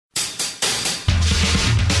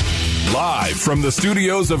Live from the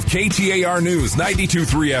studios of KTAR News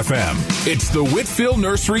 92.3 FM, it's the Whitfill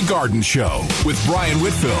Nursery Garden Show with Brian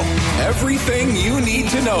Whitfill. Everything you need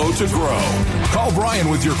to know to grow. Call Brian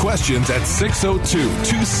with your questions at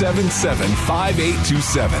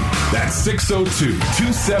 602-277-5827. That's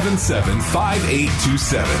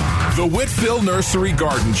 602-277-5827. The Whitfill Nursery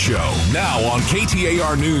Garden Show, now on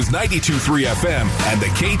KTAR News 92.3 FM and the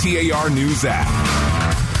KTAR News app.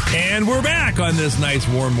 And we're back on this nice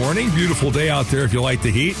warm morning. Beautiful day out there if you like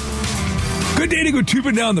the heat. Good day to go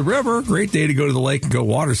tubing down the river. Great day to go to the lake and go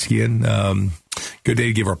water skiing. Good day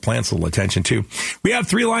to give our plants a little attention, too. We have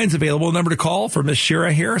 3 lines available. Number to call for Miss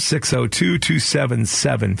Shira here,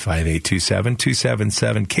 602-277-5827,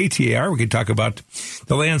 277-KTAR. We can talk about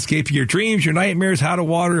the landscape of your dreams, your nightmares, how to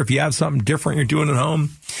water. If you have something different you're doing at home,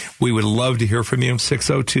 we would love to hear from you,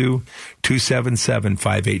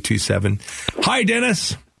 602-277-5827. Hi,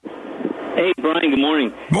 Dennis. Hey, Brian, good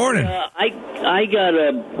morning. Morning. I got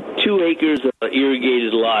 2 acres of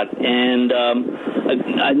irrigated lot, and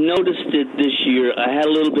I noticed it this year. I had a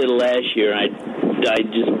little bit last year, and I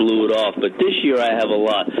just blew it off. But this year I have a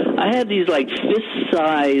lot. I had these, like,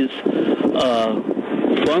 fist-size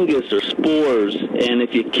fungus or spores, and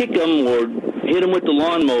if you kick them or hit them with the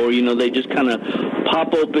lawnmower, you know, they just kind of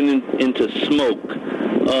pop open into smoke.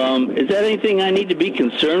 Is that anything I need to be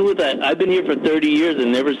concerned with? I've been here for 30 years and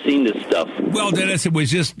never seen this stuff. Well, Dennis, it was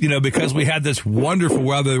just, because we had this wonderful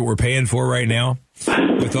weather that we're paying for right now,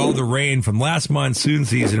 with all the rain from last monsoon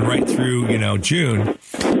season right through, June,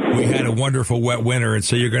 we had a wonderful wet winter, and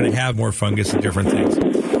so you're going to have more fungus and different things.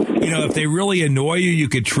 If they really annoy you, you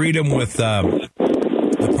could treat them with a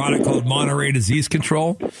product called Monterey Disease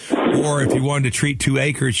Control. Or if you wanted to treat 2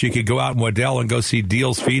 acres, you could go out in Waddell and go see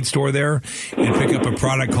Deal's Feed Store there and pick up a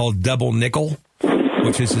product called Double Nickel,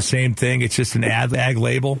 which is the same thing. It's just an ag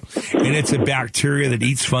label, and it's a bacteria that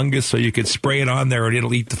eats fungus, so you could spray it on there and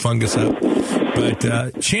it'll eat the fungus up.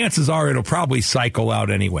 But chances are it'll probably cycle out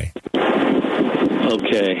anyway.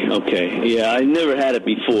 Okay. Yeah, I never had it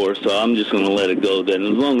before, so I'm just going to let it go then,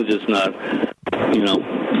 as long as it's not,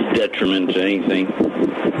 detriment to anything.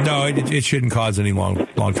 No, it shouldn't cause any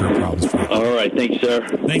long-term problems for you. All right. Thank you, sir.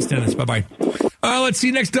 Thanks, Dennis. Bye-bye. Let's see.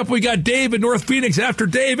 Next up, we got Dave in North Phoenix. After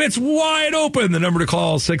Dave, it's wide open. The number to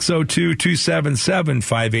call,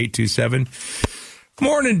 602-277-5827.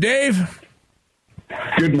 Morning, Dave.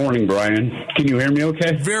 Good morning, Brian. Can you hear me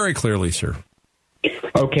okay? Very clearly, sir.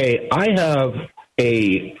 Okay. I have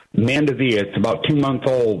a mandevilla. It's about 2 months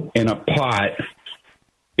old in a pot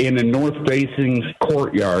in a north-facing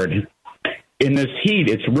courtyard. In this heat,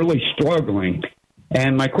 it's really struggling.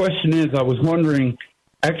 And my question is, I was wondering,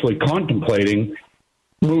 actually contemplating,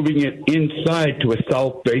 moving it inside to a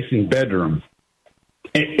south-facing bedroom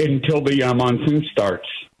until the monsoon starts.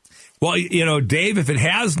 Well, Dave, if it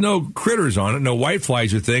has no critters on it, no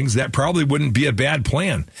whiteflies or things, that probably wouldn't be a bad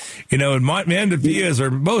plan. Mandevillas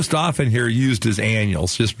are most often here used as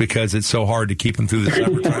annuals just because it's so hard to keep them through the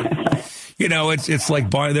summertime. It's like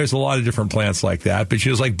buying, there's a lot of different plants like that, but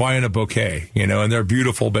it's like buying a bouquet, and they're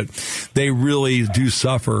beautiful, but they really do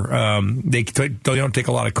suffer. They don't take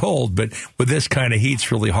a lot of cold, but with this kind of heat,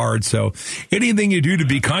 it's really hard. So anything you do to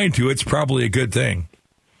be kind to it's probably a good thing.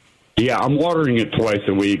 Yeah, I'm watering it twice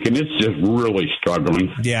a week, and it's just really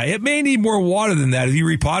struggling. Yeah, it may need more water than that. Have you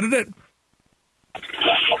repotted it?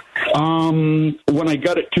 When I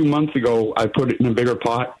got it 2 months ago, I put it in a bigger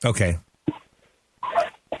pot. Okay.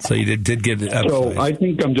 So you did get it up. So I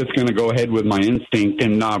think I'm just going to go ahead with my instinct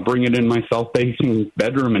and bring it in my south-facing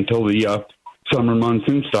bedroom until the summer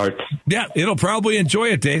monsoon starts. Yeah, it'll probably enjoy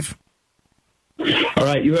it, Dave. All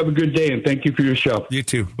right, you have a good day, and thank you for your show. You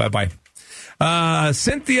too. Bye-bye.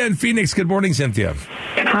 Cynthia in Phoenix. Good morning, Cynthia.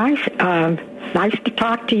 Hi. Nice to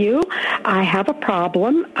talk to you. I have a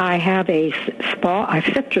problem. I have a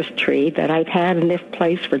citrus tree that I've had in this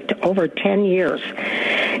place for over 10 years.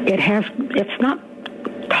 It's not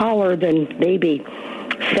taller than maybe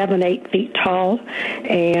 7-8 feet tall,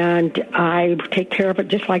 and I take care of it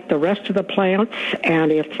just like the rest of the plants,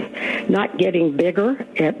 and it's not getting bigger.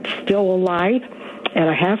 It's still alive, and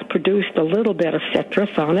it has produced a little bit of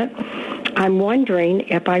citrus on it. I'm wondering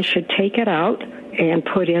if I should take it out and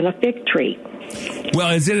put in a fig tree.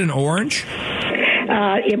 Well, is it an orange?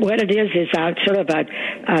 What it is sort of a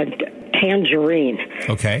tangerine.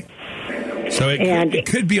 Okay. So it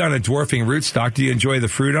could be on a dwarfing rootstock. Do you enjoy the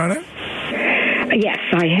fruit on it? Yes,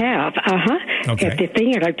 I have. Okay. The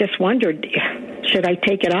thing is, I just wondered, should I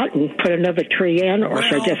take it out and put another tree in, or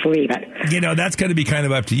should I just leave it? That's going to be kind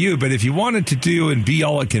of up to you. But if you want it to do and be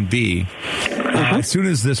all it can be, as soon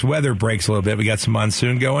as this weather breaks a little bit, we got some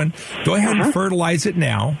monsoon going, go ahead and fertilize it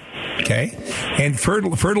now. Okay. And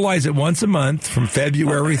fertilize it once a month from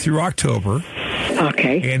February through October.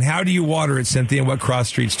 Okay. And how do you water it, Cynthia? And what cross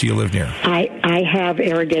streets do you live near? I have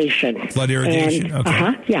irrigation. Flood irrigation? And,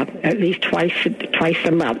 okay. Yeah, at least twice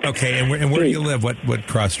a month. Okay. And where do you live? What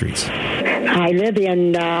cross streets? I live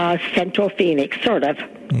in Central Phoenix, sort of.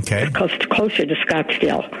 Okay. Closer to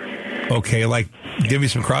Scottsdale. Okay. Like, give me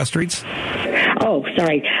some cross streets. Oh,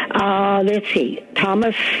 sorry. Let's see.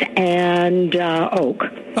 Thomas and Oak.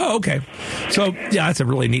 Oh, okay. So, yeah, that's a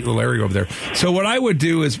really neat little area over there. So what I would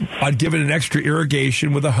do is I'd give it an extra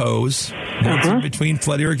irrigation with a hose. Once in between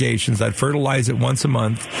flood irrigations, I'd fertilize it once a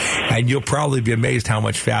month, and you'll probably be amazed how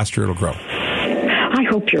much faster it'll grow. I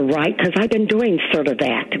hope you're right, because I've been doing sort of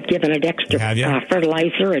that, giving it extra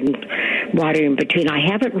fertilizer and water in between. I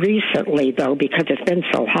haven't recently, though, because it's been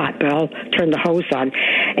so hot, but I'll turn the hose on.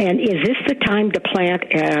 And is this the time to plant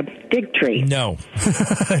a fig tree? No,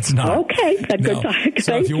 it's not. Okay, good time.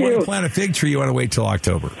 So if you want to plant a fig tree, you want to wait till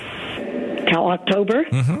October. Till October?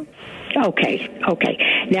 Mm-hmm. Okay.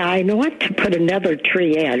 Now, I want to put another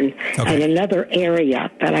tree in another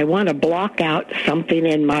area, but I want to block out something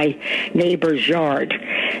in my neighbor's yard,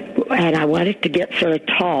 and I want it to get sort of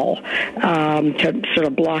tall to sort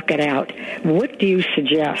of block it out. What do you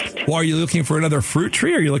suggest? Well, are you looking for another fruit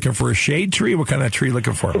tree? Or are you looking for a shade tree? What kind of tree are you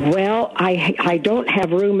looking for? Well, I don't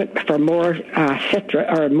have room for more citrus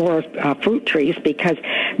or more fruit trees, because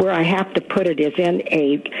where I have to put it is in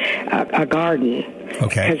a garden.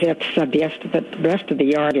 Okay. Because the rest of the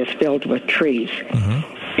yard is filled with trees.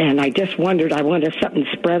 Mm-hmm. And I just wondered, I wanted something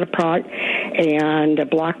spread apart and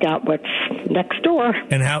block out what's next door.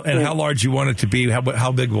 And how large you want it to be?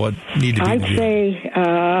 How big will it need to be? I'd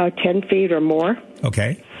say 10 feet or more.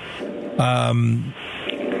 Okay. And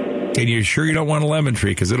you're sure you don't want a lemon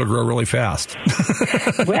tree, because it'll grow really fast?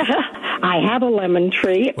 Well, I have a lemon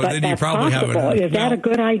tree, well, but that's possible. Is that a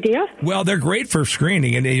good idea? Well, they're great for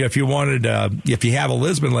screening. And if you wanted, if you have a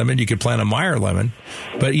Lisbon lemon, you could plant a Meyer lemon.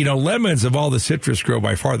 But, lemons of all the citrus grow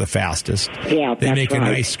by far the fastest. Yeah, they make a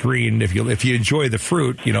nice screen. If you enjoy the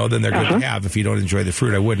fruit, then they're good to have. If you don't enjoy the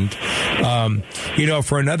fruit, I wouldn't.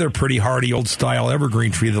 For another pretty hardy old style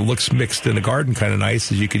evergreen tree that looks mixed in the garden kind of nice,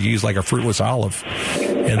 is you could use like a fruitless olive.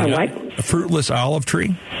 A fruitless olive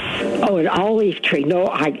tree. Oh, an olive tree. No,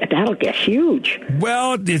 that'll get huge.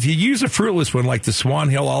 Well, if you use a fruitless one like the Swan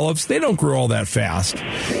Hill olives, they don't grow all that fast.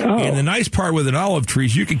 Oh. And the nice part with an olive tree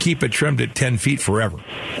is you can keep it trimmed at 10 feet forever.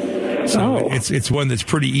 So it's one that's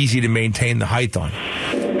pretty easy to maintain the height on.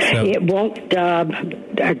 So it won't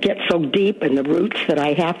get so deep in the roots that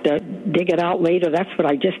I have to dig it out later. That's what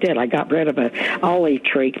I just did. I got rid of an olive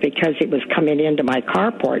tree because it was coming into my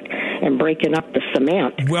carport and breaking up the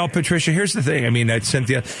cement. Well, Patricia, here's the thing. I mean,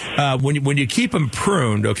 Cynthia, when you keep them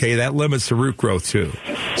pruned, okay, that limits the root growth too.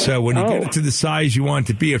 So when you get it to the size you want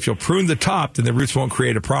it to be, if you'll prune the top, then the roots won't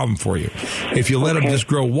create a problem for you. If you let them just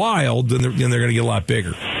grow wild, then they're going to get a lot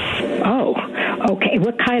bigger. Okay,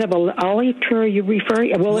 what kind of olive tree are you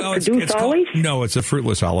referring? Will it produce olives? No, it's a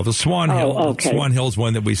fruitless olive. A Swan Hill. Okay. Swan Hill's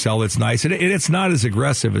one that we sell. It's nice, and it's not as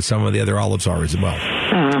aggressive as some of the other olives are as well.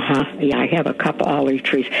 Yeah, I have a couple olive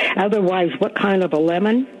trees. Otherwise, what kind of a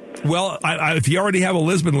lemon? Well, if you already have a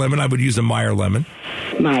Lisbon lemon, I would use a Meyer lemon.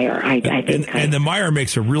 Meyer, I think. And the Meyer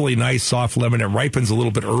makes a really nice soft lemon. It ripens a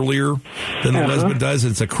little bit earlier than the Lisbon does.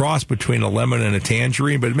 It's a cross between a lemon and a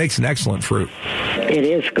tangerine, but it makes an excellent fruit. It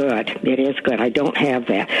is good. I don't have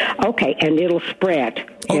that. Okay, and it'll spread.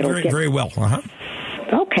 Very well.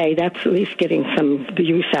 Okay, that's at least getting some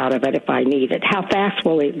use out of it if I need it. How fast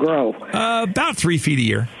will it grow? About 3 feet a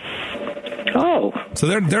year. Oh. So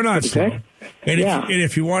they're not slow. Okay. And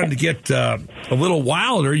if you wanted to get a little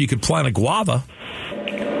wilder, you could plant a guava.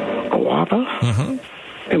 Guava? Mm-hmm.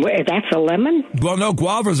 And that's a lemon? Well, no,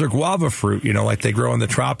 guavas are guava fruit, like they grow in the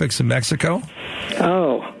tropics in Mexico.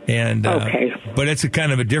 Oh. And okay. But it's a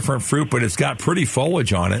kind of a different fruit, but it's got pretty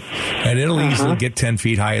foliage on it, and it'll easily get 10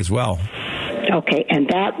 feet high as well. Okay, and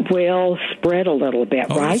that will spread a little bit,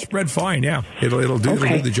 right? It'll spread fine, yeah. It'll do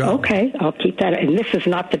the job. Okay, I'll keep that. And this is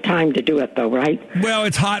not the time to do it, though, right? Well,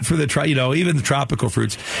 it's hot for even the tropical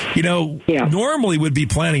fruits. Normally would be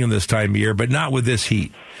planting them this time of year, but not with this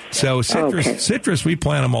heat. So citrus, we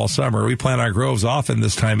plant them all summer. We plant our groves often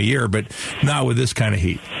this time of year, but not with this kind of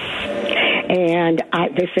heat. And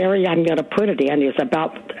this area I'm going to put it in is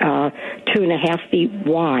about 2.5 feet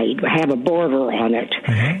wide. Have a border on it.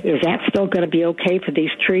 Mm-hmm. Is that still going to be okay for these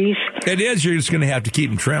trees? It is. You're just going to have to keep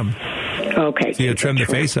them trimmed. Okay. So you trim the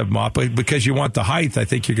face of them off, but because you want the height, I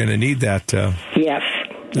think you're going to need that. Yes.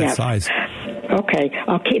 Size. Okay.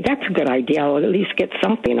 That's a good idea. I'll at least get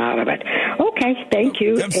something out of it. Okay. Okay, thank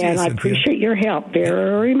you, Come see and us, I Cynthia. appreciate your help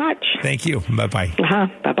very much. Thank you. Bye-bye.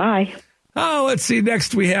 Bye-bye. Oh, let's see.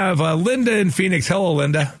 Next we have Linda in Phoenix. Hello,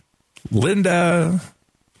 Linda. Linda.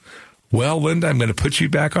 Well, Linda, I'm going to put you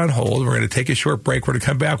back on hold. We're going to take a short break. We're going to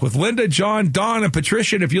come back with Linda, John, Don, and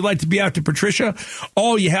Patricia. And if you'd like to be after Patricia,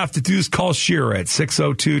 all you have to do is call Shira at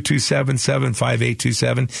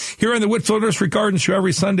 602-277-5827 here on the Whitfill Nursery Garden Show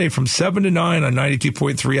every Sunday from 7 to 9 on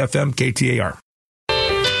 92.3 FM KTAR.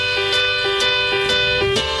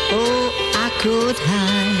 Oh, I could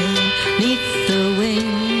hide neath the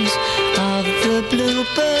wings of the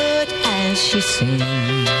bluebird as she sings.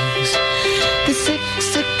 The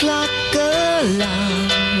 6 o'clock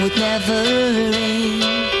alarm would never ring,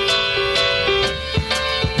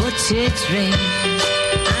 but it rings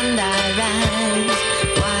and I rise,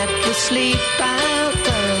 wipe the sleep out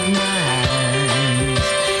of my eyes.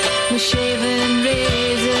 My shaven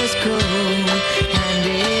razor's cold and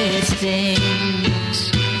it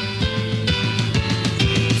stings.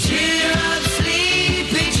 Cheer up,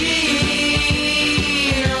 sleepy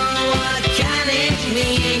Jean, oh, what can it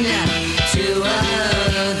mean to a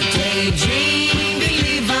daydream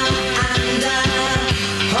believer and a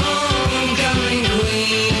homecoming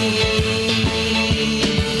queen?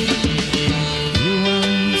 You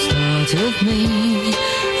once thought of me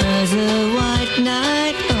as a white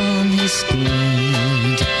knight on his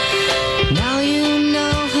steed. Now you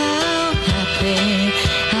know how happy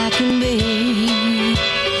I can be.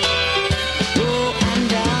 Oh,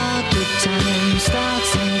 and our good time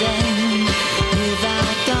starts and ends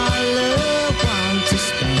without dollar want to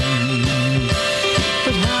spend.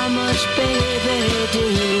 But how much, baby, do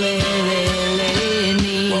we really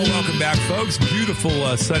need? Well, welcome back, folks.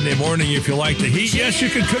 Beautiful Sunday morning if you like the heat. Yes, you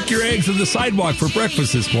can cook your eggs on the sidewalk for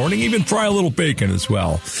breakfast this morning, even fry a little bacon as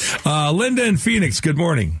well. Linda in Phoenix, good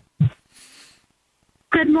morning.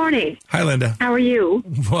 Good morning. Hi, Linda. How are you?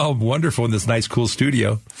 Well, wonderful in this nice, cool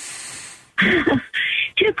studio. 2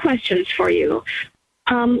 questions for you.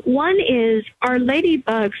 One is, are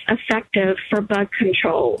ladybugs effective for bug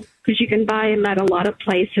control? Because you can buy them at a lot of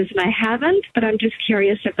places, and I haven't, but I'm just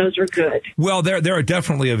curious if those are good. Well, they're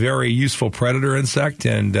definitely a very useful predator insect,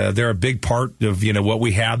 and they're a big part of what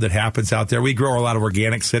we have that happens out there. We grow a lot of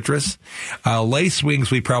organic citrus.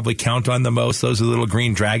 Lacewings we probably count on the most. Those are little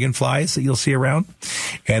green dragonflies that you'll see around,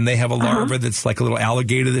 and they have a larva that's like a little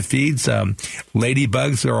alligator that feeds.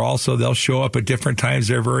 Ladybugs are also, they'll show up at different times.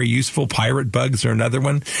 They're very useful. Pirate bugs are another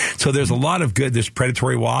one. So there's a lot of good. There's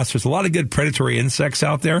predatory wasps. There's a lot of good predatory insects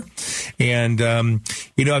out there. And,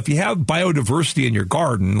 if you have biodiversity in your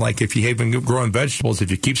garden, like if you have been growing vegetables,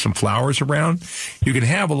 if you keep some flowers around, you can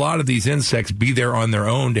have a lot of these insects be there on their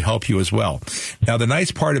own to help you as well. Now, the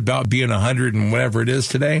nice part about being 100 and whatever it is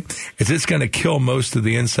today is it's going to kill most of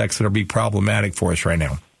the insects that are being problematic for us right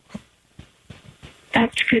now.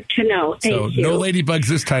 That's good to know. Thank you. No ladybugs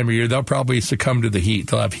this time of year. They'll probably succumb to the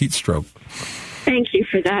heat. They'll have heat stroke. Thank you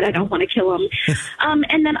for that. I don't want to kill them.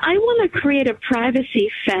 And then I want to create a privacy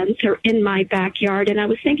fence in my backyard, and I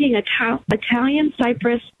was thinking Italian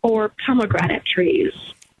cypress or pomegranate trees.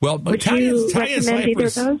 Well, Would you recommend either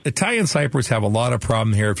of those? Italian cypress have a lot of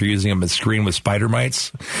problem here if you're using them as screen with spider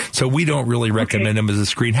mites. So we don't really recommend them as a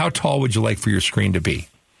screen. How tall would you like for your screen to be?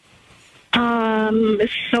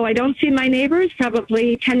 So I don't see my neighbors,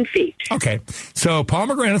 probably 10 feet. Okay. So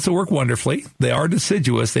pomegranates will work wonderfully. They are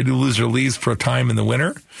deciduous. They do lose their leaves for a time in the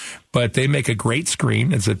winter, but they make a great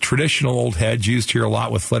screen. It's a traditional old hedge used here a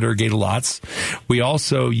lot with flood irrigated lots. We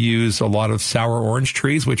also use a lot of sour orange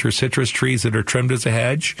trees, which are citrus trees that are trimmed as a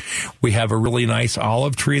hedge. We have a really nice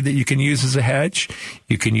olive tree that you can use as a hedge.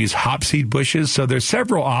 You can use hopseed bushes. So there's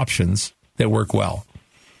several options that work well.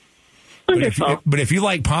 But if you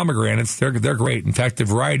like pomegranates, they're great. In fact, the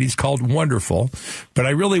variety is called Wonderful, but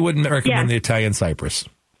I really wouldn't recommend the Italian cypress.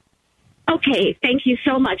 Okay, thank you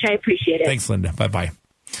so much. I appreciate it. Thanks, Linda. Bye-bye.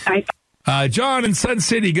 Bye. John in Sun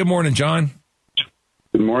City. Good morning, John.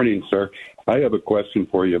 Good morning, sir. I have a question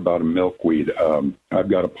for you about a milkweed. I've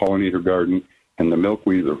got a pollinator garden, and the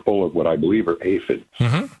milkweeds are full of what I believe are aphids.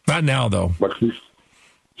 Mm-hmm. Not now, though.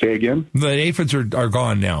 Say again? The aphids are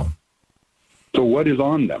gone now. So what is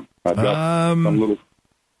on them? I've got some little...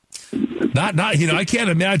 Not. I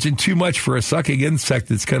can't imagine too much for a sucking insect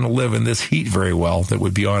that's going to live in this heat very well. That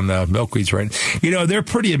would be on milkweeds, right? They're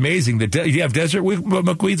pretty amazing. You have desert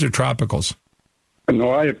milkweeds or tropicals?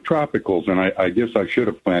 No, I have tropicals, and I guess I should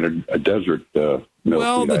have planted a desert milkweed.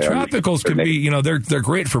 Well, the tropicals can be, they're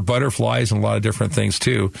great for butterflies and a lot of different things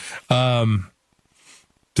too.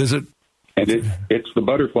 Does it? And it's the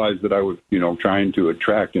butterflies that I was, trying to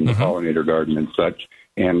attract in the pollinator garden and such.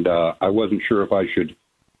 And I wasn't sure if I should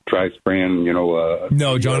try spraying,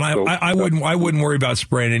 No, John, soap I wouldn't worry about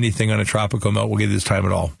spraying anything on a tropical milkweed this time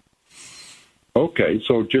at all. Okay,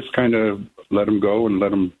 so just kind of let them go and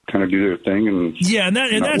let them kind of do their thing, and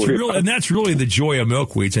that's really the joy of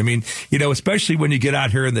milkweeds. I mean, especially when you get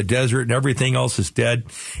out here in the desert and everything else is dead,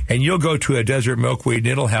 and you'll go to a desert milkweed and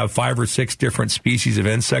it'll have 5 or 6 different species of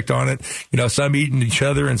insect on it. Some eating each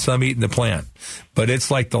other and some eating the plant. But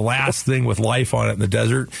it's like the last thing with life on it in the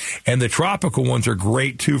desert. And the tropical ones are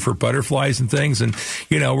great too for butterflies and things. And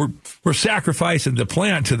we're sacrificing the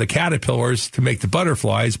plant to the caterpillars to make the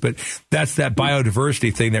butterflies, but that's that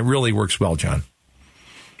biodiversity thing that really works well, John.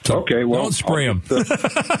 So okay, well, don't spray them.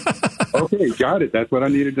 Okay, got it. That's what I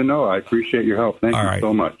needed to know. I appreciate your help. Thank you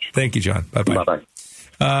so much. Thank you, John. Bye-bye.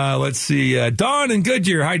 Bye-bye. Let's see. Don in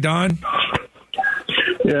Goodyear. Hi, Don.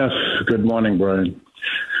 Yes. Good morning, Brian.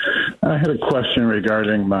 I had a question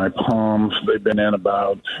regarding my palms. They've been in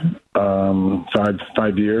about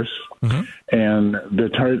 5 years, and they're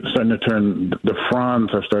starting to turn. The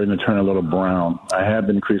fronds are starting to turn a little brown. I have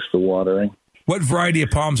increased the watering. What variety of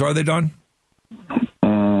palms are they, Don?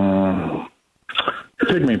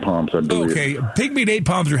 Pygmy palms, I believe. Okay, pygmy date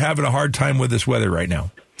palms are having a hard time with this weather right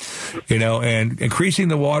now. And increasing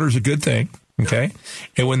the water is a good thing. Okay,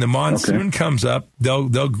 and when the monsoon comes up, they'll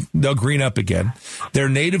green up again. They're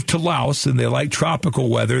native to Laos, and they like tropical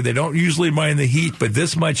weather. They don't usually mind the heat, but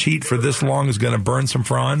this much heat for this long is going to burn some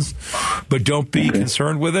fronds. But don't be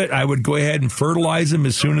concerned with it. I would go ahead and fertilize them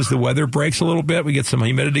as soon as the weather breaks a little bit. We get some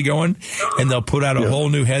humidity going, and they'll put out a whole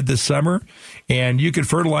new head this summer. And you could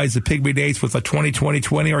fertilize the pygmy dates with a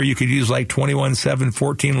 20-20-20, or you could use like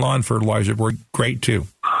 21-7-14 lawn fertilizer. We're great too.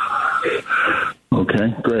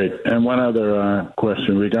 Okay, great. And one other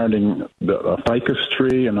question regarding the ficus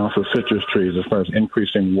tree and also citrus trees as far as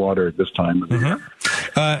increasing water at this time of the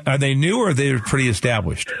year. Are they new or are they pretty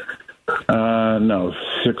established? No,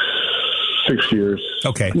 6 years.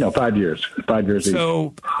 Okay. No, 5 years. 5 years each.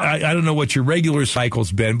 So I don't know what your regular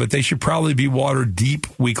cycle's been, but they should probably be watered deep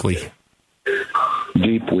weekly.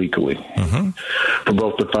 Deep weekly. For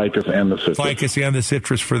both the ficus and the citrus. Ficus and the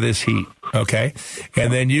citrus for this heat. Okay.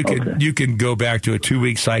 And then you can go back to a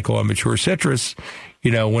 2-week cycle on mature citrus,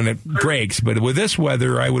 when it breaks. But with this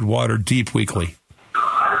weather, I would water deep weekly.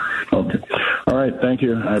 Okay. All right. Thank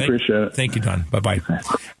you. I appreciate it. Thank you, Don.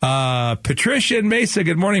 Bye-bye. Patricia in Mesa.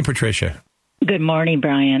 Good morning, Patricia. Good morning,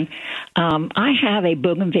 Brian. I have a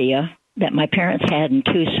bougainvillea that my parents had in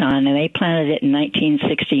Tucson, and they planted it in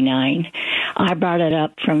 1969. I brought it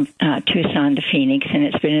up from Tucson to Phoenix, and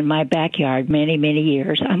it's been in my backyard many, many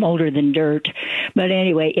years. I'm older than dirt. But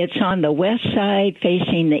anyway, it's on the west side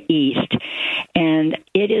facing the east, and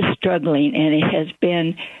it is struggling, and it has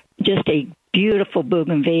been just a beautiful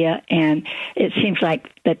bougainvillea, and it seems like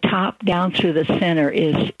the top down through the center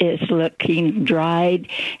is looking dried,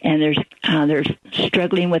 and there's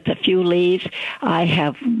struggling with a few leaves. I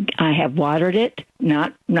have watered it,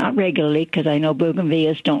 not regularly, because I know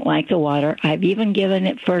bougainvilleas don't like the water. I've even given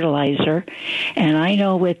it fertilizer, and I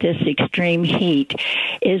know with this extreme heat,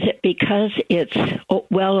 is it because it's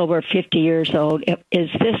well over 50 years old? Is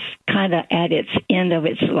this kind of at its end of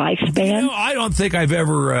its lifespan? I don't think I've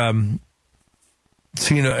ever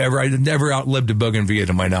I never outlived a bougainvillea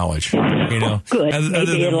to my knowledge. Good. Other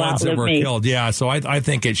than ones that were killed. Yeah, so I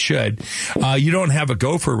think it should. You don't have a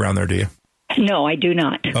gopher around there, do you? No, I do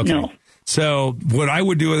not. Okay. No. So what I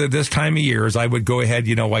would do at this time of year is I would go ahead,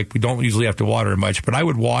 like we don't usually have to water it much, but I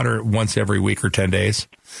would water it once every week or 10 days.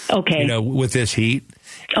 Okay. With this heat.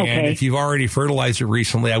 Okay. And if you've already fertilized it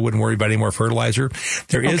recently, I wouldn't worry about any more fertilizer.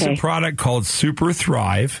 There is a product called Super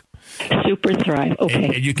Thrive. Super Thrive,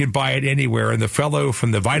 okay. And you can buy it anywhere. And the fellow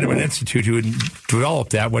from the Vitamin Institute who had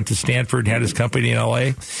developed that went to Stanford and had his company in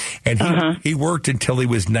L.A. And he worked until he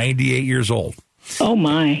was 98 years old. Oh,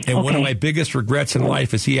 my. And one of my biggest regrets in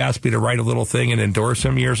life is he asked me to write a little thing and endorse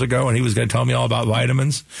him years ago, and he was going to tell me all about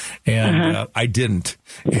vitamins, and I didn't.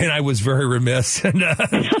 And I was very remiss. And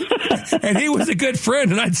and he was a good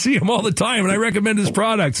friend, and I'd see him all the time, and I recommend his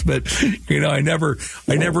products. But, I never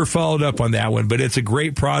followed up on that one. But it's a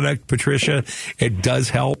great product, Patricia. It does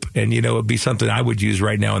help, and, it'd be something I would use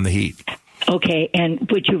right now in the heat. Okay, and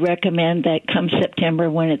would you recommend that come September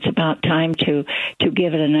when it's about time to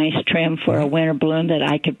give it a nice trim for a winter bloom that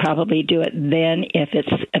I could probably do it then if it's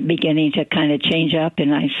beginning to kind of change up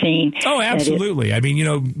and I've seen... Oh, absolutely. I mean,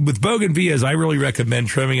 with bougainvilleas, I really recommend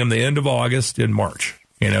trimming them the end of August and March.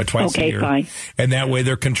 Twice a year. Fine. And that way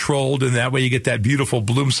they're controlled, and that way you get that beautiful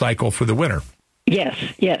bloom cycle for the winter.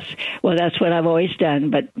 Yes. Well, that's what I've always done.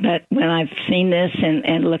 But when I've seen this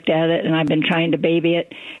and looked at it, and I've been trying to baby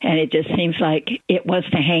it, and it just seems like it wants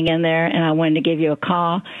to hang in there, and I wanted to give you a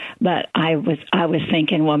call. But I was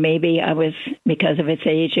thinking, well, maybe I was, because of its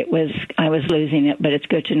age, I was losing it. But it's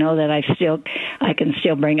good to know that I can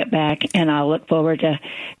still bring it back, and I'll look forward to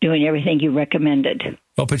doing everything you recommended.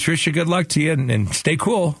 Well, Patricia, good luck to you, and stay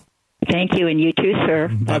cool. Thank you, and you too, sir.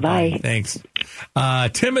 Bye-bye. Thanks.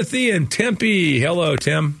 Timothy and Tempe. Hello,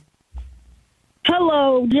 Tim.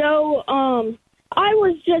 Hello, Joe. I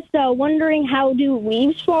was just wondering, how do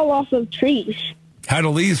leaves fall off of trees? How do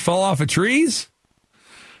leaves fall off of trees?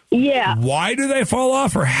 Yeah. Why do they fall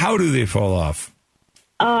off, or how do they fall off?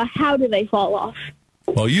 How do they fall off?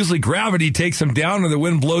 Well, usually gravity takes them down or the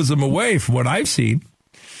wind blows them away, from what I've seen.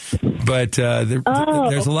 But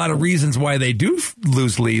there's a lot of reasons why they do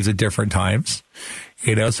lose leaves at different times.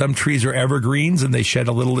 You know, some trees are evergreens and they shed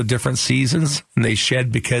a little at different seasons, and they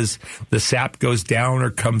shed because the sap goes down or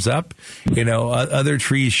comes up. You know, other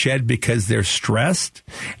trees shed because they're stressed,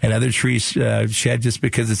 and other trees shed just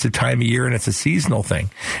because it's a time of year and it's a seasonal thing,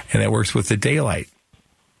 and it works with the daylight.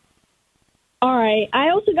 All right. I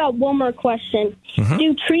also got one more question. Mm-hmm.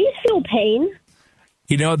 Do trees feel pain?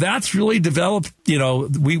 You know, that's really developed. You know,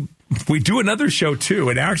 we do another show too,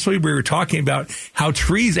 and actually we were talking about how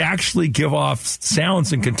trees actually give off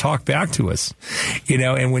sounds and can talk back to us. You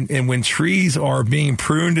know, and when trees are being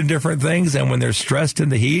pruned and different things, and when they're stressed in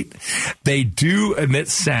the heat, they do emit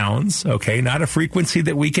sounds. Okay, not a frequency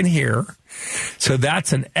that we can hear. So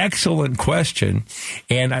that's an excellent question,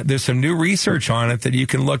 and there's some new research on it that you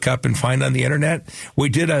can look up and find on the internet. We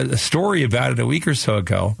did a story about it a week or so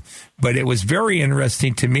ago, but it was very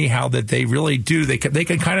interesting to me how that they really do. They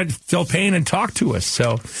can kind of feel pain and talk to us.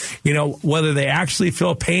 So, you know, whether they actually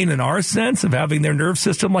feel pain in our sense of having their nerve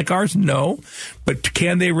system like ours, no. But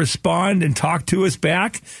can they respond and talk to us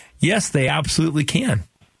back? Yes, they absolutely can.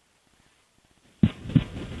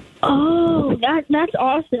 Oh, that's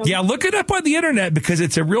awesome. Yeah, look it up on the internet because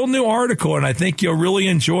it's a real new article, and I think you'll really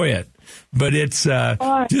enjoy it. But it's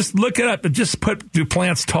just look it up and just do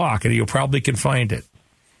plants talk, and you probably can find it.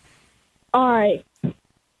 All right.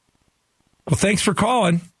 Well, thanks for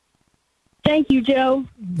calling. Thank you, Joe.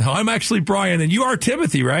 I'm actually Brian, and you are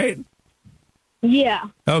Timothy, right? Yeah.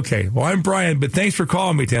 Okay. Well, I'm Brian, but thanks for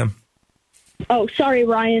calling me, Tim. Oh, sorry,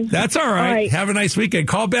 Ryan. That's all right. All right. Have a nice weekend.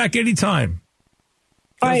 Call back anytime.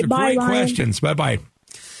 All right, bye, great questions. Bye-bye.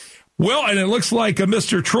 Well, and it looks like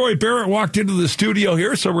Mr. Troy Barrett walked into the studio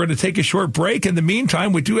here, so we're going to take a short break. In the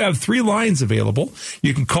meantime, we do have 3 lines available.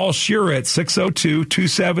 You can call Shira at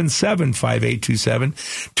 602-277-5827,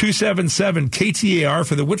 277-KTAR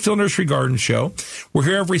for the Whitfill Nursery Garden Show. We're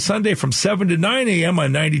here every Sunday from 7 to 9 a.m.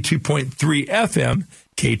 on 92.3 FM,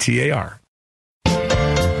 KTAR.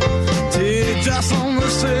 Just on the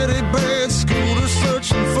city bed, scooter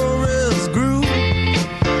searching for his groove.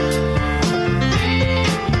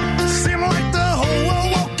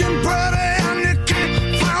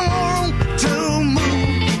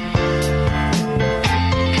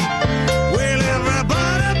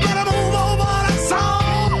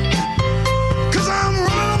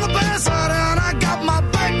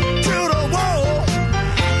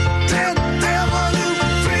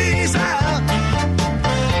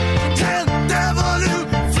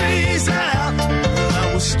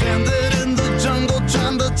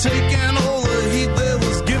 Taking all the heat that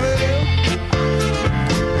was given.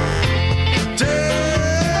 Till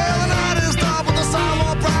the night is dark with the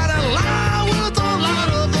sidewalk bright and light with the light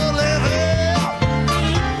of the living.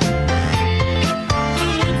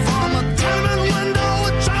 From a turning window,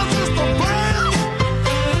 it shines just the blast.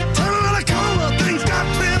 Turning the corner, things got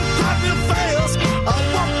big, popping fast. I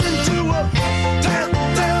walked into a devil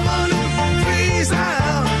freeze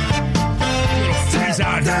out. Freeze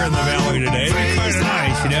out here in the valley today.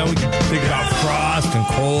 You know, we can think about frost and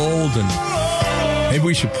cold, and maybe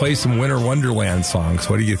we should play some Winter Wonderland songs.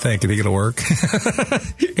 What do you think? Do you think it'll work?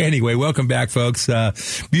 Anyway, welcome back, folks.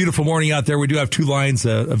 Beautiful morning out there. We do have 2 lines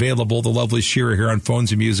available. The lovely Shira here on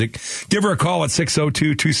Phones and Music. Give her a call at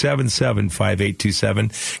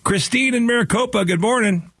 602-277-5827. Christine in Maricopa, good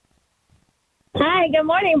morning. Hi, good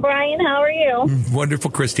morning, Brian. How are you?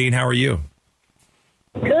 Wonderful, Christine. How are you?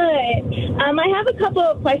 Good. I have a couple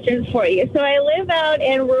of questions for you. So I live out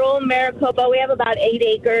in rural Maricopa. We have about 8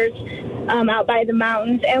 acres out by the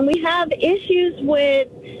mountains, and we have issues with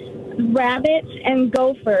rabbits and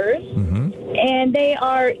gophers, and they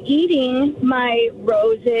are eating my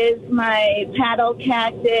roses, my paddle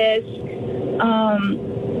cactus,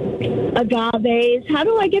 agaves. How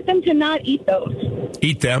do I get them to not eat those?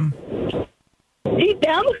 Eat them? Eat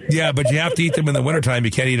them? Yeah, but you have to eat them in the wintertime.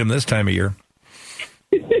 You can't eat them this time of year.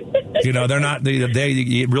 You know, they're not. They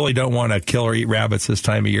you really don't want to kill or eat rabbits this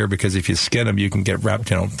time of year because if you skin them, you can get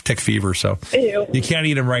tick fever. So Ew. you can't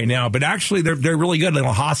eat them right now. But actually, they're really good.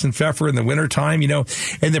 Little Haas and Pfeffer in the wintertime, you know.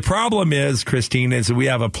 And the problem is, Christine, is that we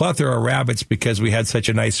have a plethora of rabbits because we had such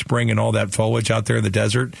a nice spring and all that foliage out there in the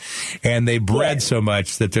desert, and they bred so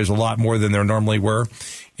much that there's a lot more than there normally were.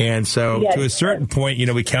 And so to a certain point, you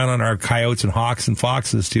know, we count on our coyotes and hawks and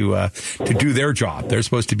foxes to do their job. They're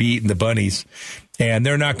supposed to be eating the bunnies, and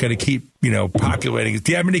they're not going to keep, you know, populating.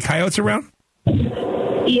 Do you have any coyotes around?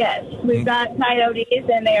 Yes, we've got coyotes,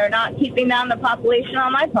 and they are not keeping down the population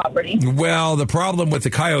on my property. Well, the problem with the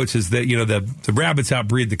coyotes is that, you know, the rabbits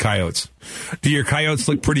outbreed the coyotes. Do your coyotes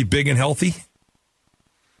look pretty big and healthy?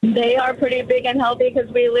 They are pretty big and healthy because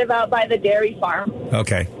we live out by the dairy farm.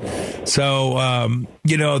 Okay. So,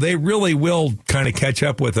 you know, they really will kind of catch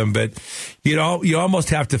up with them, but you almost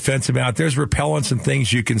have to fence them out. There's repellents and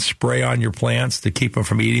things you can spray on your plants to keep them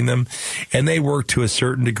from eating them, and they work to a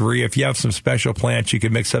certain degree. If you have some special plants, you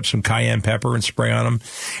can mix up some cayenne pepper and spray on them,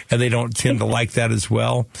 and they don't tend to like that as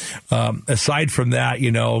well. Aside from that, you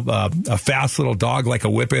know, a fast little dog like a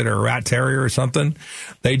Whippet or a Rat Terrier or something,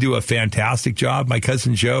 they do a fantastic job. My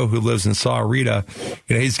cousin Joe, who lives in Sahuarita,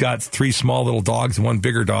 you know, he's got 3 small little dogs and 1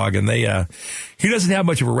 bigger dog, and he doesn't have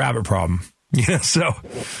much of a rabbit problem. Yeah, so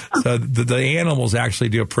the animals actually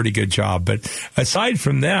do a pretty good job. But aside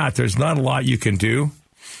from that, there's not a lot you can do.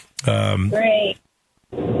 Great.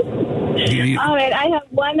 All right, I have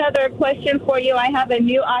one other question for you. I have a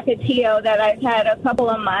new Ocotillo that I've had a couple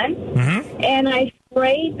of months, and I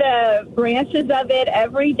spray the branches of it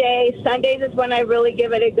every day. Sundays is when I really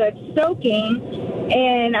give it a good soaking,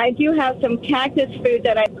 and I do have some cactus food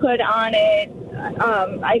that I put on it.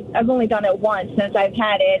 I've only done it once since I've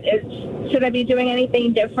had it. Should I be doing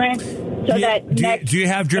anything different? Do you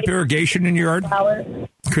have drip irrigation in your yard,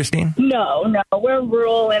 Christine? No. We're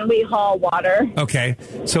rural and we haul water. Okay.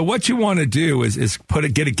 So what you want to do is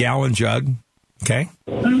get a gallon jug, okay,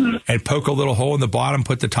 and poke a little hole in the bottom,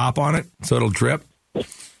 put the top on it so it'll drip,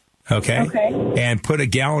 okay, and put a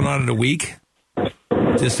gallon on it a week,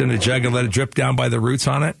 just in the jug, and let it drip down by the roots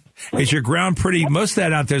on it. Is your ground pretty? Most of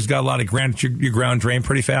that out there's got a lot of ground. Your ground drain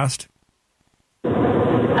pretty fast.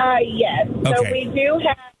 Yes. Okay. So we do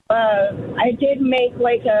have. I did make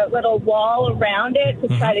like a little wall around it to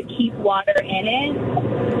try to keep water in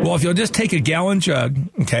it. Well, if you'll just take a gallon jug,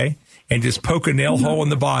 okay, and just poke a nail hole in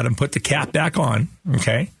the bottom, put the cap back on,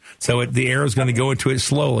 okay, so the air is going to go into it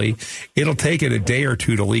slowly. It'll take it a day or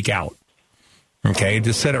two to leak out. Okay,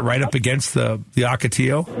 just set it right up against the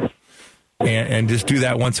Ocotillo. And just do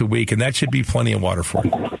that once a week, and that should be plenty of water for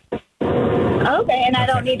you. Okay, and I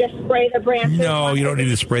don't need to spray the branches? No, you don't need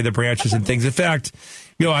to spray the branches and things. In fact,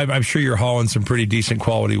 you know, I'm sure you're hauling some pretty decent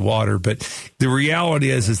quality water, but the reality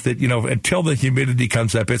is that, you know, until the humidity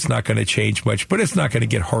comes up, it's not going to change much, but it's not going to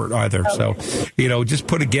get hurt either. Okay. So, you know, just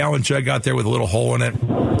put a gallon jug out there with a little hole in it.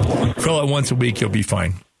 Fill it once a week, you'll be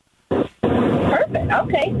fine. Perfect.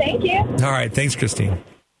 Okay, thank you. All right, thanks, Christine.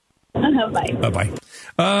 Bye. Bye-bye.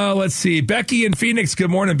 Let's see. Becky in Phoenix.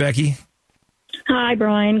 Good morning, Becky. Hi,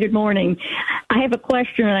 Brian. Good morning. I have a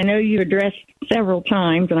question, and I know you addressed several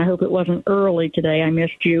times, and I hope it wasn't early today. I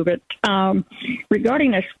missed you. But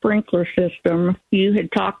regarding a sprinkler system, you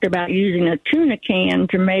had talked about using a tuna can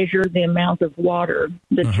to measure the amount of water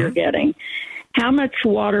that you're getting. How much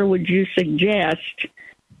water would you suggest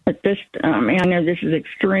at this I know this is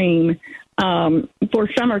extreme, for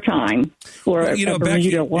summertime for a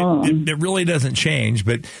Bermuda lawn? It really doesn't change,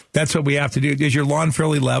 but that's what we have to do. Is your lawn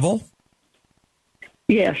fairly level?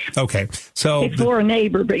 Yes. Okay. So it's for a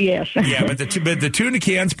neighbor, but yes. Yeah, but the tuna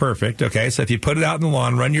can's perfect. Okay. So if you put it out in the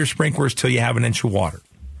lawn, run your sprinklers till you have an inch of water.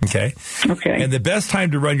 Okay. Okay. And the best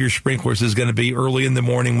time to run your sprinklers is going to be early in the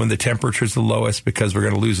morning when the temperature is the lowest, because we're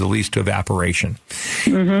going to lose the least to evaporation.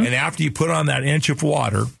 And after you put on that inch of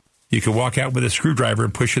water, you can walk out with a screwdriver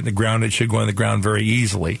and push it in the ground. It should go in the ground very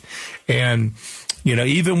easily. And, you know,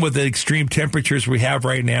 even with the extreme temperatures we have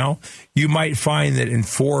right now, you might find that in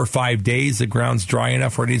 4 or 5 days, the ground's dry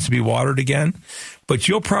enough where it needs to be watered again. But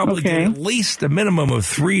you'll probably get at least a minimum of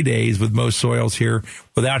 3 days with most soils here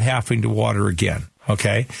without having to water again.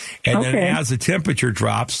 Okay. And then as the temperature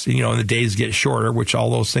drops, you know, and the days get shorter, which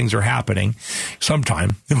all those things are happening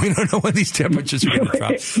sometime. We don't know when these temperatures are going to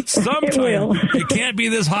drop. Sometime. It can't be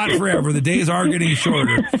this hot forever. The days are getting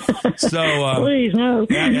shorter. So, please, no.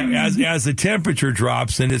 As the temperature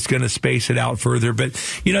drops, then it's going to space it out further.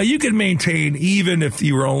 But, you know, you can maintain, even if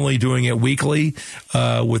you were only doing it weekly,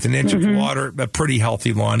 with an inch of water, a pretty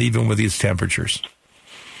healthy lawn, even with these temperatures.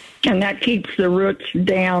 And that keeps the roots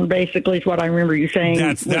down, basically, is what I remember you saying.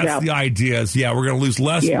 That's the idea. Is, we're going to lose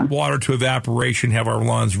less water to evaporation, have our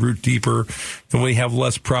lawns root deeper, and we have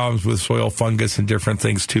less problems with soil fungus and different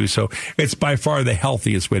things, too. So it's by far the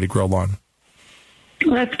healthiest way to grow lawn.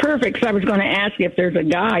 Well, that's perfect, because I was going to ask you if there's a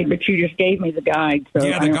guide, but you just gave me the guide. So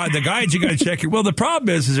the guides, you got to check. Well, the problem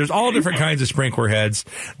is there's all different kinds of sprinkler heads.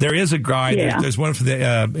 There is a guide. Yeah. There's one from the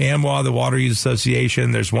AMWA, the Water Use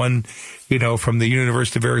Association. There's one, from the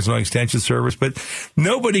University of Arizona Extension Service. But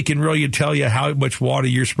nobody can really tell you how much water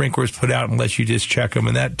your sprinklers put out unless you just check them.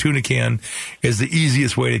 And that tuna can is the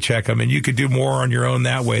easiest way to check them. And you could do more on your own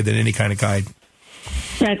that way than any kind of guide.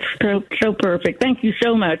 That's so perfect. Thank you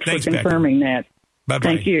so much for confirming that. Bye-bye.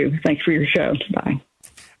 Thank you. Thanks for your show. Bye.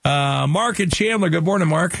 Mark and Chandler. Good morning,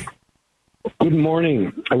 Mark. Good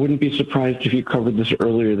morning. I wouldn't be surprised if you covered this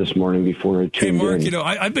earlier this morning before I tuned in. Hey,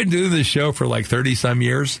 Mark, I've been doing this show for like 30-some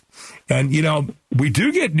years. And, we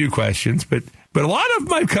do get new questions, but a lot of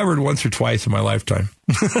them I've covered once or twice in my lifetime.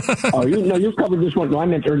 You've covered this one. No, I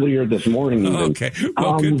meant earlier this morning. Even. Okay.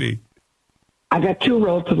 Well, could be. I got two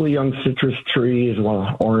relatively young citrus trees,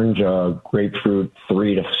 one orange, grapefruit,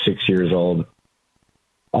 3 to 6 years old.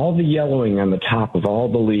 All the yellowing on the top of all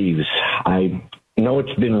the leaves. I know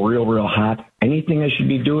it's been real hot. Anything I should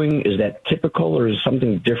be doing, is that typical, or is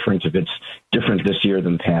something different if it's different this year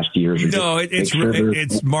than past years? No,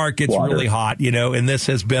 it's Mark, it's really hot, and this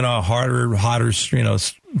has been a hotter,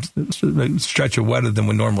 stretch of weather than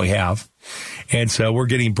we normally have. And so we're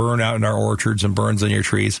getting burn out in our orchards and burns on your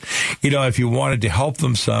trees. If you wanted to help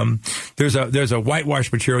them some, there's a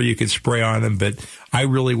whitewash material you could spray on them, but I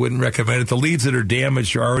really wouldn't recommend it. The leaves that are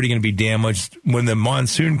damaged are already going to be damaged. When the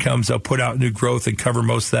monsoon comes, they'll put out new growth and cover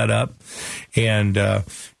most of that up. And,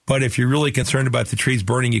 but if you're really concerned about the trees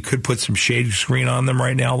burning, you could put some shade screen on them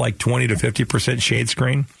right now, like 20 to 50% shade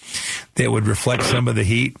screen. That would reflect some of the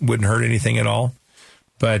heat, wouldn't hurt anything at all.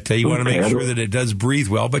 But you want to make sure that it does breathe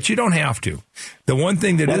well, but you don't have to. The one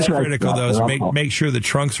thing that is critical, though, is make sure the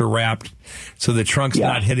trunks are wrapped so the trunk's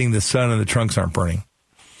not hitting the sun and the trunks aren't burning.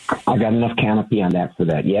 I got enough canopy on that for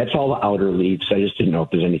that. Yeah, it's all the outer leaves. I just didn't know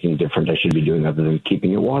if there's anything different I should be doing other than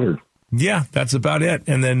keeping it watered. Yeah, that's about it.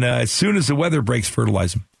 And then as soon as the weather breaks,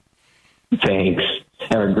 fertilize them. Thanks.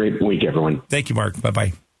 Have a great week, everyone. Thank you, Mark.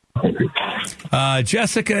 Bye-bye.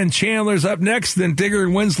 Jessica and Chandler's up next, then Digger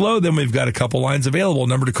and Winslow. Then we've got a couple lines available.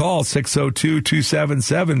 Number to call,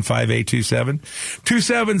 602-277-5827.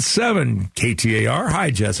 277 KTAR.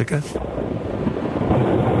 Hi, Jessica.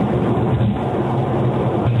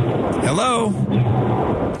 Hello.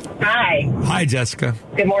 Hi. Hi, Jessica.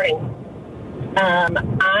 Good morning.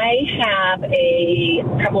 I have a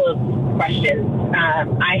couple of questions.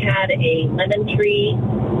 I had a lemon tree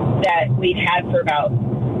that we'd had for about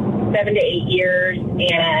 7 to 8 years,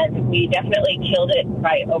 and we definitely killed it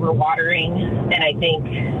by overwatering, and I think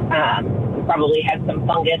probably had some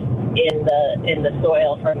fungus in the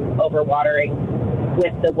soil from overwatering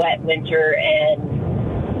with the wet winter and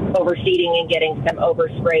overseeding and getting some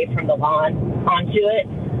overspray from the lawn onto it.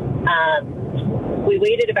 We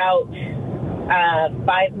waited about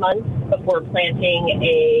 5 months before planting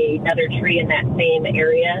another tree in that same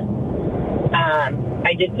area.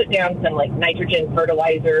 I did put down some nitrogen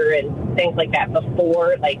fertilizer and things like that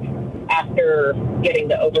before, after getting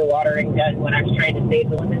the overwatering done when I was trying to save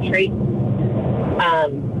the lemon tree.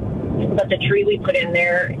 But the tree we put in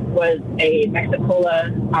there was a Mexicola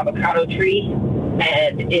avocado tree,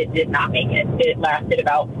 and it did not make it. It lasted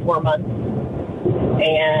about 4 months.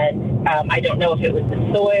 And I don't know if it was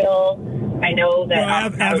the soil. I know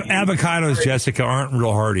that avocados, Jessica, aren't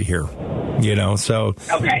real hardy here. So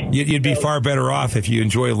you'd be far better off if you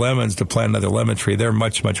enjoy lemons to plant another lemon tree. They're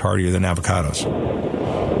much, much hardier than avocados.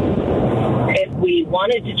 If we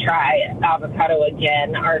wanted to try avocado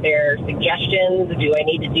again, are there suggestions? Do I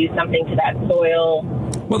need to do something to that soil?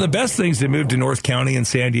 Well, the best thing is to move to North County in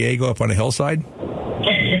San Diego up on a hillside.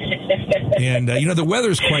 And, the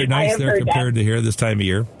weather's quite nice there compared to here this time of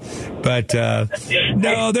year. But,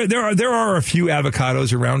 no, there are a few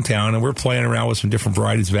avocados around town, and we're playing around with some different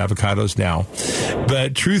varieties of avocados now.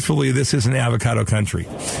 But truthfully, this isn't avocado country.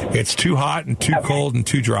 It's too hot and too cold and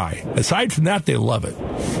too dry. Aside from that, they love it.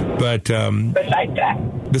 But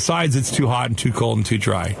besides, it's too hot and too cold and too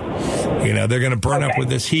dry. They're going to burn up with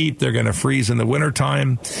this heat. They're going to freeze in the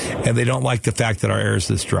wintertime, and they don't like the fact that our air is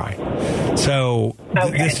this dry. So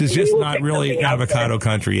this is just not really avocado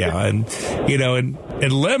country, yeah. And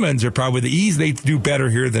lemons are probably they do better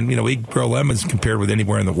here than, we grow lemons compared with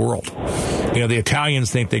anywhere in the world. The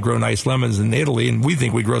Italians think they grow nice lemons in Italy, and we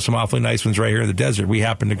think we grow some awfully nice ones right here in the desert. We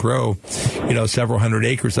happen to grow, several hundred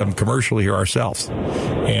acres of them commercially here ourselves,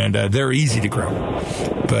 and they're easy to grow.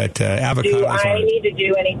 But avocados. Do I need to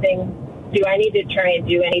do anything? Do I need to try and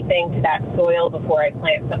do anything to that soil before I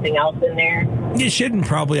plant something else in there? You shouldn't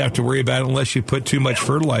probably have to worry about it unless you put too much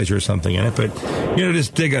fertilizer or something in it. But,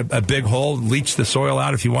 just dig a big hole, leach the soil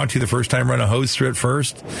out if you want to the first time, run a hose through it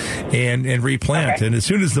first, and replant. Okay. And as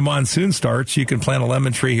soon as the monsoon starts, you can plant a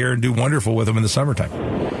lemon tree here and do wonderful with them in the summertime.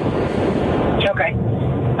 Okay.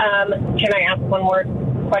 Can I ask one more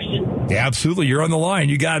question? Yeah, absolutely. You're on the line.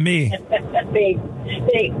 You got me. Thanks.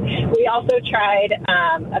 We also tried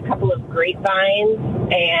a couple of grapevines,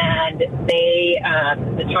 and they,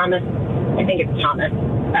 the Thomas, I think it's Thomas,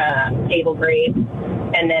 table grape,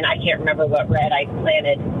 and then I can't remember what red I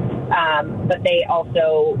planted, but they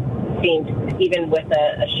also seemed, even with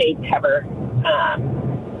a shade cover,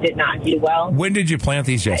 did not do well. When did you plant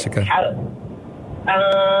these, Jessica?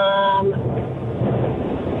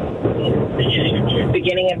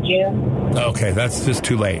 Beginning of June. Okay, that's just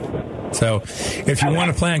too late. So if you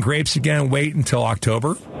want to plant grapes again, wait until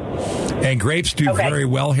October. And grapes do very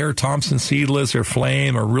well here. Thompson Seedless or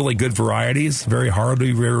Flame are really good varieties, very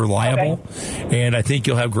hardy, very reliable. Okay. And I think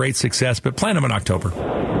you'll have great success, but plant them in October.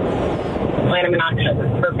 Plant them in October.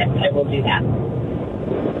 Perfect. I will do that.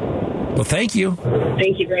 Well, thank you.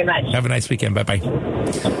 Thank you very much. Have a nice weekend. Bye-bye.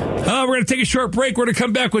 We're going to take a short break. We're going to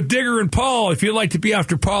come back with Digger and Paul. If you'd like to be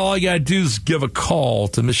after Paul, all you got to do is give a call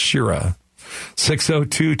to Miss Shira.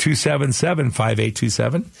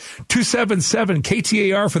 602-277-5827. 277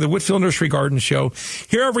 KTAR for the Whitfill Nursery Garden Show.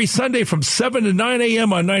 Here every Sunday from 7 to 9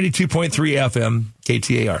 a.m. on 92.3 FM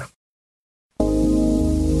KTAR.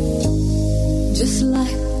 Just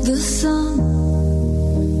like the sun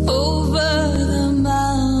over the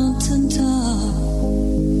mountaintop,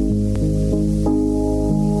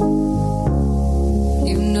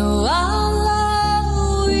 you know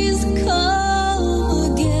I'll always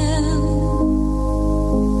come again.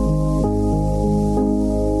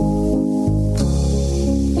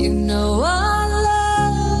 You know I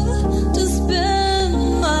love to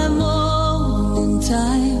spend my morning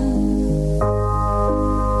time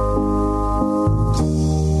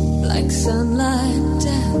like sunlight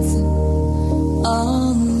dancing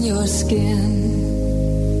on your skin.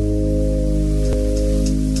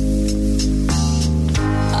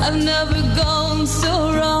 I've never gone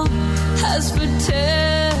so wrong as for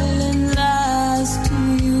telling lies to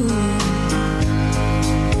you.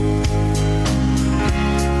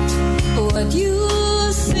 What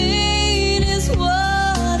you've seen is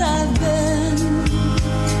what I've been.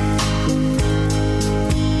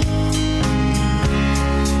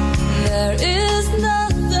 There is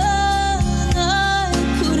nothing I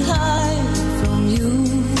could hide from you.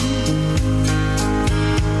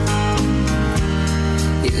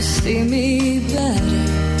 You see me better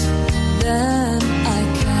than I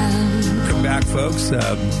can. Welcome back, folks.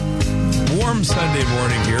 Warm Sunday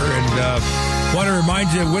morning here, and want to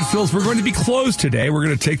remind you, Whitfill's, we're going to be closed today. We're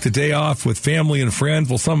going to take the day off with family and friends.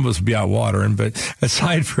 Well, some of us will be out watering, but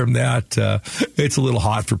aside from that, it's a little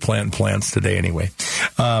hot for planting plants today anyway.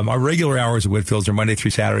 Our regular hours at Whitfill's are Monday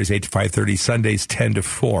through Saturdays, 8 to 5:30, Sundays, 10 to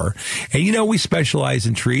 4. And, we specialize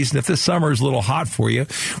in trees, and if this summer is a little hot for you,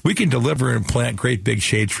 we can deliver and plant great big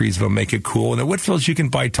shade trees that'll make it cool. And at Whitfill's, you can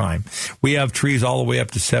buy time. We have trees all the way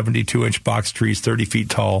up to 72-inch box trees, 30 feet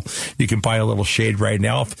tall. You can buy a little shade right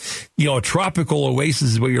now. If, a tropical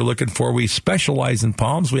oasis is what you're looking for, we specialize in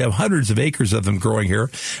palms. We have hundreds of acres of them growing here.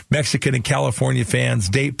 Mexican and California fans,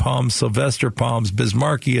 date palms, Sylvester palms,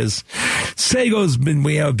 Bismarckias, sagos, and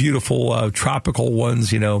we have beautiful tropical ones,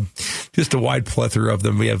 just a wide plethora of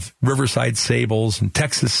them. We have Riverside sables and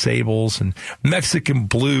Texas sables and Mexican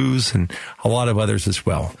blues and a lot of others as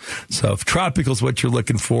well. So if tropical is what you're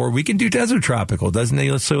looking for, we can do desert tropical. Doesn't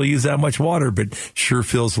necessarily use that much water, but sure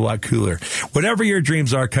feels a lot cooler. Whatever your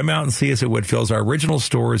dreams are, come out and see us at Whitfill's. Our original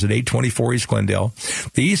store is at 824 East Glendale,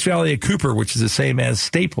 the East Valley at Cooper, which is the same as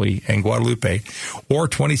Stapley and Guadalupe, or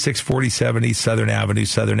 2647 East Southern Avenue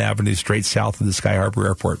straight south of the Sky Harbor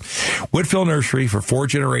Airport. Whitfill Nursery, for 4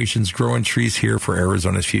 generations, growing trees here for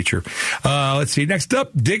Arizona's future. Let's see. Next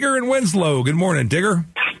up, Digger and Winslow. Good morning, Digger.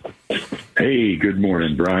 Hey, good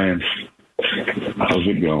morning, Brian. How's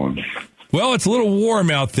it going? Well, it's a little warm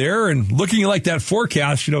out there, and looking like that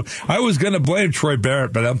forecast, I was going to blame Troy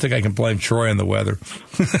Barrett, but I don't think I can blame Troy on the weather.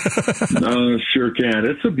 No, sure can.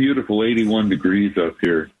 It's a beautiful 81 degrees up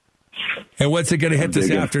here. And what's it going to hit this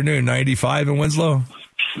afternoon? 95 in Winslow?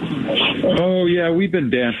 Oh, yeah, we've been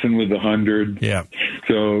dancing with 100. Yeah.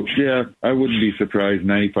 So, yeah, I wouldn't be surprised,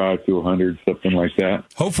 95 to 100, something like that.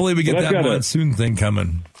 Hopefully we get But I've that got monsoon thing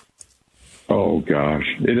coming. Oh, gosh.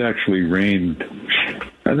 It actually rained,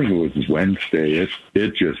 I think it was Wednesday.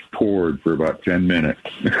 It just poured for about 10 minutes.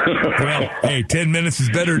 Well, hey, 10 minutes is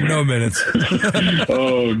better than no minutes.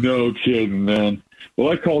 Oh, no kidding, man.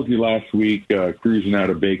 Well, I called you last week cruising out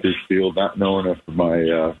of Bakersfield, not knowing if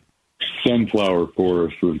my sunflower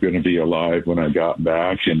forest was going to be alive when I got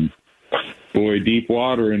back. And, boy, deep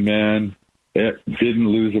watering, man. It didn't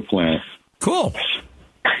lose a plant. Cool.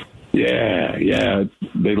 Yeah.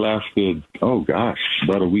 They lasted,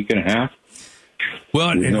 about a week and a half.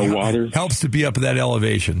 Well, no water. Helps to be up at that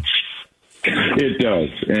elevation. It does.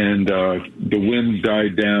 And the wind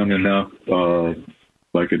died down enough,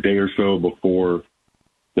 like a day or so before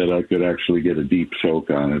that I could actually get a deep soak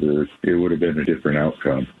on it, or it would have been a different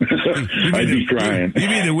outcome. I'd be crying. You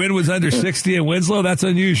mean the wind was under 60 in Winslow? That's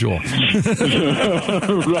unusual. Right,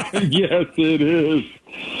 yes, it is.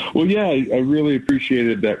 Well, yeah, I really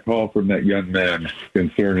appreciated that call from that young man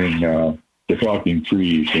concerning the talking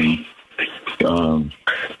trees and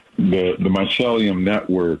the mycelium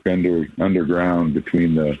network underground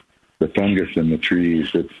between the fungus and the trees.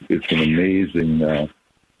 It's an amazing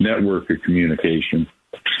network of communication.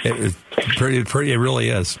 It really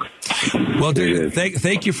is. Well, dude,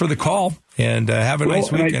 thank you for the call, and have a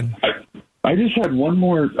nice weekend. I just had one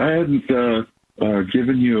more. I hadn't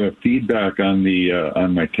given you a feedback on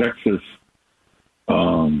on my Texas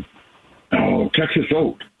Texas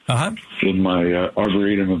oak in my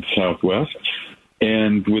arboretum of the Southwest,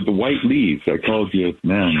 and with the white leaves. I called you,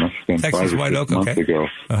 man, must have been Texas 5 or white 6 oak, months ago.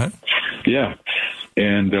 Yeah,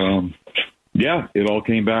 and it all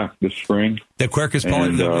came back this spring. The Quercus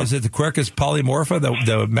is it the Quercus polymorpha,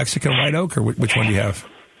 the Mexican white oak, or which one do you have?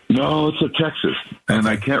 No, it's a Texas, and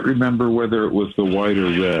I can't remember whether it was the white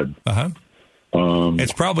or red.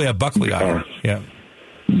 It's probably a Buckley iron. Yeah.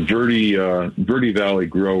 Verde Valley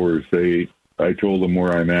growers. I told them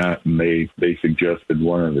where I'm at, and they suggested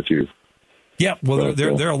one of the two. Yeah, well,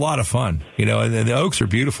 they're a lot of fun, and the oaks are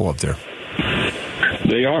beautiful up there.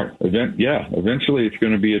 They are. Eventually it's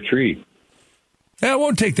going to be a tree. Yeah, it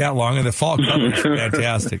won't take that long, and the fall color is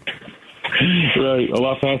fantastic. Right, a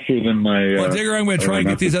lot faster than my... Well, Digger, I'm going to try and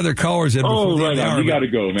get these other callers in before the end of the hour. You got to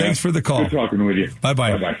go, man. Thanks for the call. Good talking with you.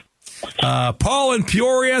 Bye-bye. Bye-bye. Paul in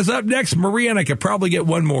Peoria is up next. Maria, and I could probably get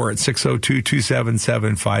one more at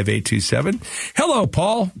 602-277-5827. Hello,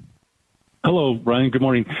 Paul. Hello, Brian. Good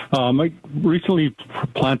morning. I recently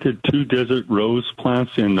planted 2 desert rose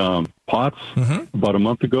plants in pots about a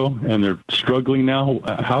month ago, and they're struggling now.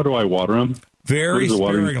 How do I water them? Very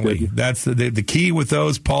sparingly. That's the key with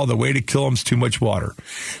those, Paul. The way to kill them is too much water.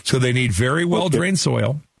 So they need very well-drained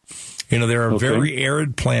soil. They're a very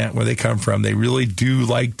arid plant where they come from. They really do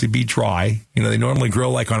like to be dry. They normally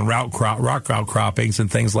grow like on rock outcroppings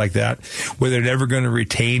and things like that, where they're never going to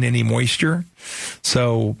retain any moisture.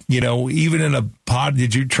 So, even in a pot,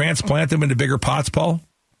 did you transplant them into bigger pots, Paul?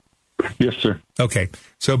 Yes, sir. Okay.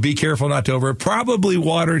 So be careful not to probably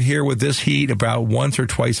watered here with this heat about once or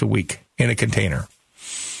twice a week in a container.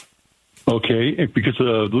 Okay, because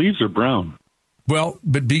the leaves are brown. Well,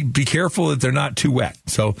 but be careful that they're not too wet.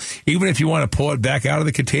 So even if you want to pull it back out of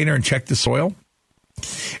the container and check the soil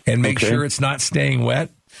and make sure it's not staying wet.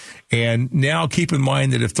 And now keep in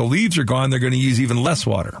mind that if the leaves are gone, they're going to use even less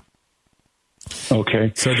water.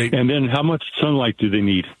 Okay. And then how much sunlight do they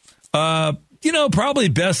need? Probably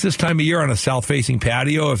best this time of year on a south-facing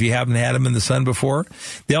patio if you haven't had them in the sun before.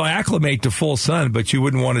 They'll acclimate to full sun, but you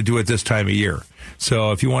wouldn't want to do it this time of year.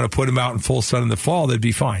 So if you want to put them out in full sun in the fall, they'd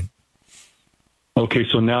be fine. Okay,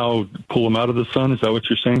 so now pull them out of the sun? Is that what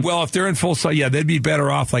you're saying? Well, if they're in full sun, they'd be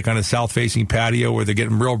better off like on a south-facing patio where they're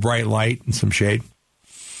getting real bright light and some shade.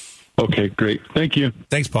 Okay, great. Thank you.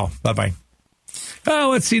 Thanks, Paul. Bye-bye.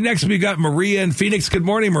 Let's see. Next, we got Maria in Phoenix. Good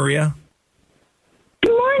morning, Maria.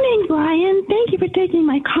 Good morning, Brian. Thank you for taking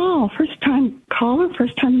my call. First-time caller,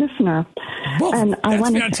 first-time listener. Well, that's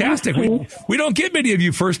fantastic. We don't get many of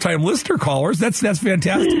you first-time listener callers. That's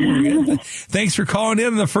fantastic, Maria. Thanks for calling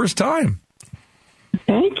in the first time.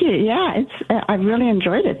 Thank you. Yeah, I really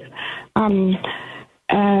enjoyed it.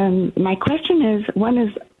 My question is,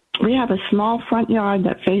 we have a small front yard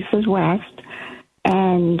that faces west,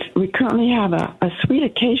 and we currently have a sweet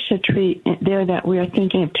acacia tree there that we are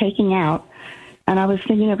thinking of taking out, and I was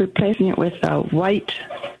thinking of replacing it with a white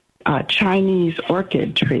Chinese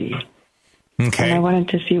orchid tree. Okay. And I wanted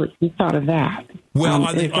to see what you thought of that. Well,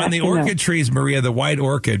 on the orchid trees, Maria, the white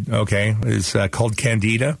orchid, is called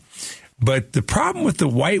Candida. But the problem with the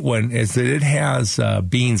white one is that it has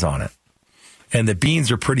beans on it. and the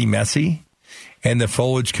beans are pretty messy, and the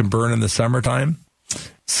foliage can burn in the summertime.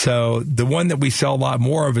 So the one that we sell a lot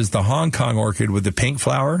more of is the Hong Kong orchid with the pink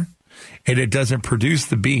flower, and it doesn't produce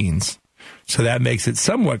the beans. So that makes it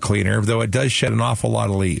somewhat cleaner, though it does shed an awful lot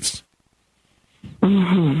of leaves.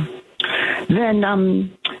 Mm-hmm. Then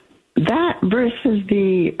that versus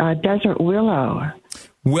the desert willow.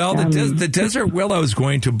 Well, the desert willow is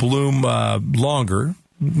going to bloom longer.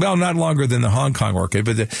 Well, not longer than the Hong Kong orchid,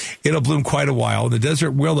 but it'll bloom quite a while. The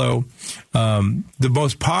desert willow, the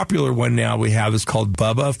most popular one now we have is called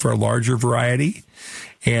Bubba for a larger variety.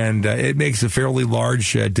 And it makes a fairly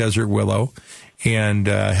large desert willow and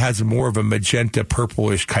has more of a magenta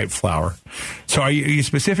purplish kite flower. So are you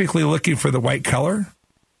specifically looking for the white color?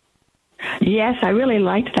 Yes, I really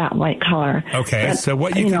liked that white color. Okay, but, so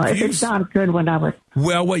what you could if use... it's not a good one, I would...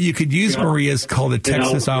 Well, what you could use, Maria, is called a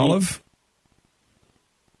Texas olive.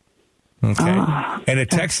 Okay. And a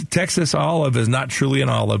Texas olive is not truly an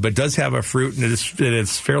olive, but does have a fruit, and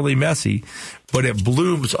it's fairly messy, but it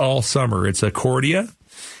blooms all summer. It's a cordia.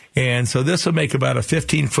 And so this will make about a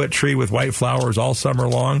 15-foot tree with white flowers all summer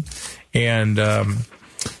long. And, and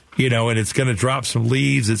it's going to drop some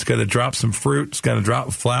leaves. It's going to drop some fruit. It's going to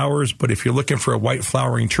drop flowers. But if you're looking for a white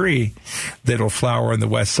flowering tree that'll flower on the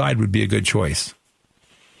west side, would be a good choice.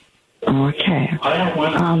 Okay.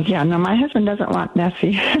 No, my husband doesn't want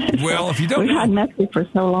messy. Well, if you don't... We've had messy for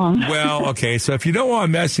so long. Well, okay, so if you don't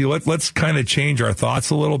want messy, let's kind of change our thoughts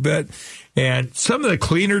a little bit. And some of the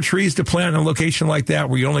cleaner trees to plant in a location like that,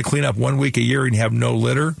 where you only clean up 1 week a year and have no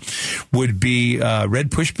litter, would be red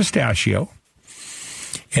push pistachio.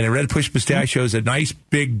 And a red push pistachio is a nice,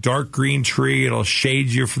 big, dark green tree. It'll shade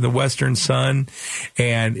you from the western sun,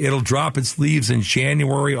 and it'll drop its leaves in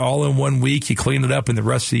January all in 1 week. You clean it up, and the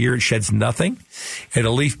rest of the year it sheds nothing.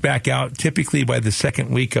 It'll leaf back out typically by the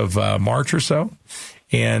second week of March or so.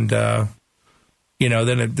 And, then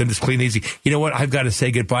it's clean and easy. You know what? I've got to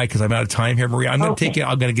say goodbye because I'm out of time here, Maria. I'm going to take it.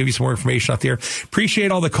 I'm going to give you some more information out there.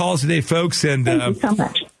 Appreciate all the calls today, folks. And thank you so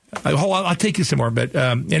much. I'll take you some more. But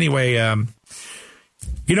anyway,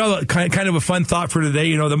 kind of a fun thought for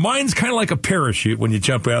today. The mind's kind of like a parachute when you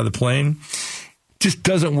jump out of the plane. Just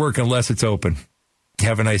doesn't work unless it's open.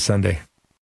 Have a nice Sunday.